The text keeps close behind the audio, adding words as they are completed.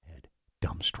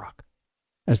dumbstruck.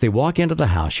 As they walk into the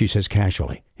house, she says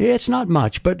casually, "It's not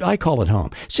much, but I call it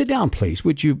home. Sit down, please.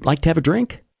 Would you like to have a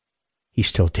drink?" He's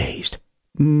still dazed.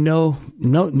 No,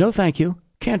 thank you.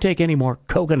 Can't take any more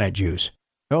coconut juice."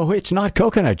 "Oh, it's not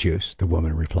coconut juice," the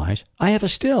woman replies. "I have a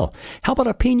still. How about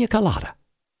a pina colada?"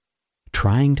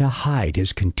 Trying to hide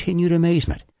his continued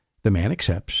amazement, the man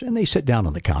accepts, and they sit down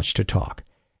on the couch to talk.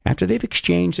 After they've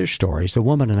exchanged their stories, the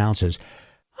woman announces,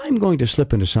 "I'm going to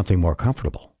slip into something more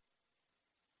comfortable."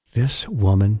 "This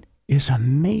woman is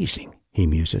amazing," he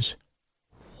muses.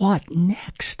 "What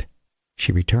next?"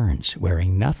 She returns,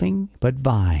 wearing nothing but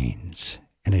vines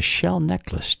and a shell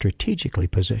necklace strategically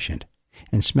positioned,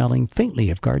 and smelling faintly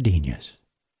of gardenias.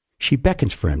 She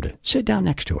beckons for him to sit down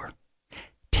next to her.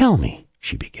 "Tell me,"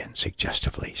 she begins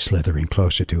suggestively, slithering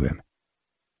closer to him.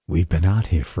 "We've been out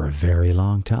here for a very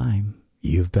long time.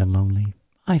 You've been lonely.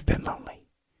 I've been lonely.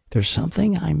 There's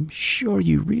something I'm sure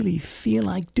you really feel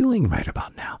like doing right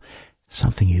about now.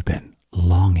 Something you've been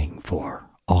longing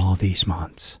for all these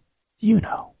months. You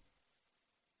know."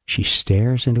 She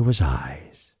stares into his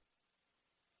eyes.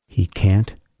 He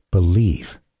can't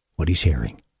believe what he's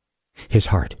hearing. His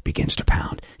heart begins to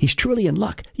pound. He's truly in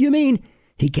luck. "You mean,"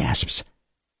 he gasps,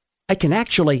 "I can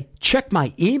actually check my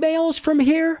emails from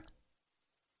here?"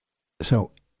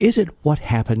 So, is it what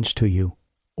happens to you,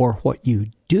 or what you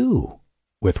do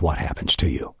with what happens to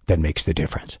you, that makes the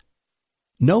difference?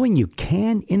 Knowing you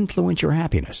can influence your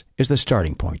happiness is the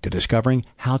starting point to discovering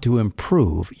how to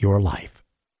improve your life.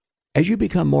 As you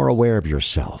become more aware of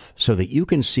yourself so that you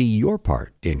can see your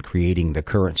part in creating the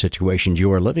current situations you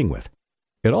are living with,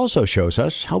 it also shows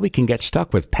us how we can get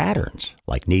stuck with patterns,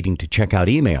 like needing to check out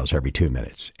emails every 2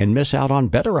 minutes and miss out on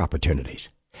better opportunities.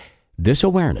 This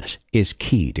awareness is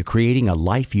key to creating a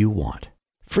life you want,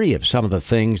 free of some of the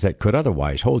things that could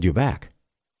otherwise hold you back.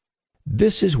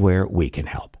 This is where we can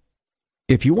help.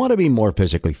 If you want to be more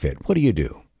physically fit, what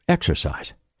do?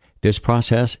 Exercise. This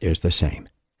process is the same.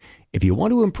 If you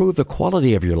want to improve the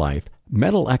quality of your life,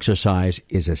 mental exercise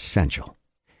is essential.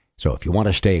 So if you want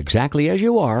to stay exactly as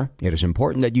you are, it is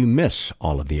important that you miss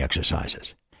all of the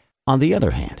exercises. On the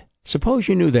other hand, suppose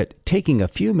you knew that taking a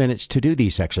few minutes to do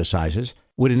these exercises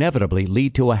would inevitably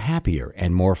lead to a happier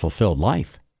and more fulfilled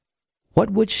life.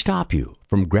 What would stop you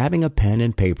from grabbing a pen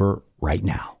and paper right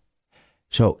now?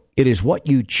 So it is what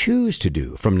you choose to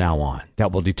do from now on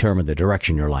that will determine the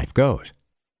direction your life goes.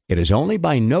 It is only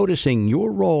by noticing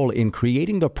your role in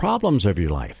creating the problems of your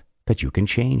life that you can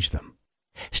change them.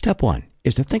 Step 1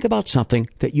 is to think about something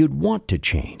that you'd want to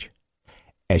change.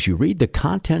 As you read the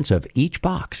contents of each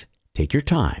box, take your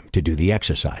time to do the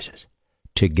exercises.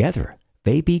 Together,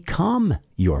 they become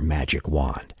your magic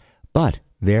wand, but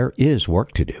there is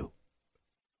work to do.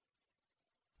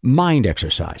 Mind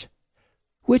exercise.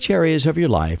 Which areas of your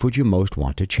life would you most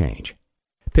want to change?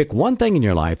 Pick one thing in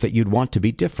your life that you'd want to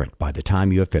be different by the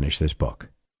time you have finished this book.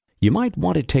 You might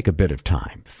want to take a bit of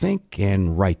time, think,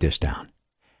 and write this down.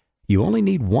 You only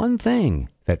need one thing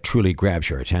that truly grabs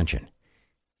your attention.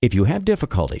 If you have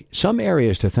difficulty, some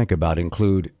areas to think about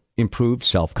include improved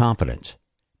self-confidence,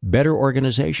 better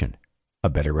organization, a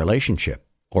better relationship,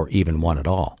 or even one at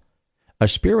all, a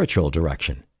spiritual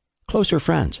direction, closer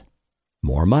friends,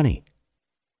 more money.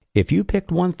 If you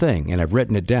picked one thing and have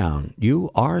written it down,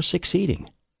 you are succeeding.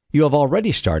 You have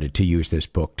already started to use this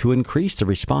book to increase the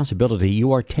responsibility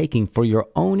you are taking for your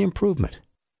own improvement,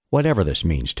 whatever this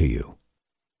means to you.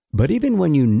 But even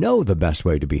when you know the best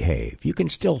way to behave, you can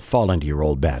still fall into your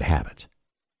old bad habits.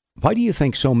 Why do you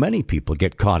think so many people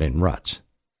get caught in ruts?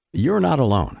 You're not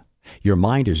alone. Your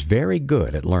mind is very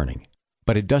good at learning,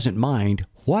 but it doesn't mind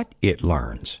what it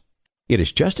learns. It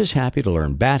is just as happy to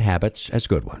learn bad habits as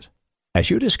good ones. As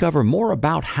you discover more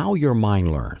about how your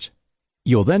mind learns,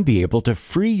 you'll then be able to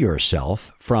free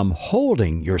yourself from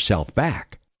holding yourself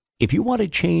back. If you want to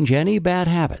change any bad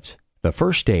habits, the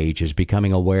first stage is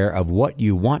becoming aware of what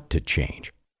you want to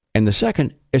change. And the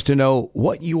second is to know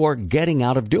what you are getting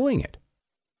out of doing it.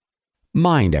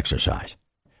 Mind exercise.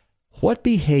 What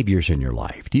behaviors in your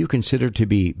life do you consider to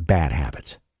be bad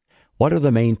habits? What are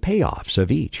the main payoffs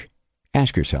of each?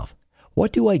 Ask yourself,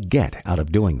 what do I get out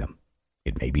of doing them?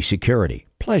 It may be security,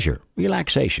 pleasure,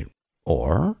 relaxation,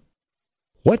 or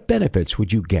what benefits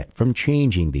would you get from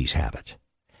changing these habits?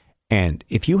 And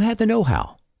if you had the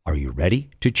know-how, are you ready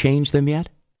to change them yet?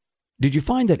 Did you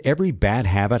find that every bad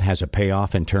habit has a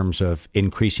payoff in terms of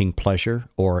increasing pleasure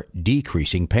or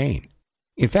decreasing pain?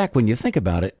 In fact, when you think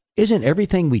about it, isn't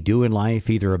everything we do in life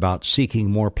either about seeking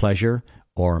more pleasure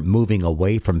or moving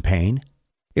away from pain?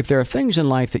 If there are things in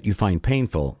life that you find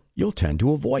painful, you'll tend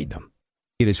to avoid them.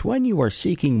 It is when you are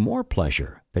seeking more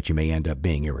pleasure that you may end up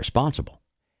being irresponsible.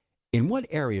 In what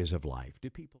areas of life do people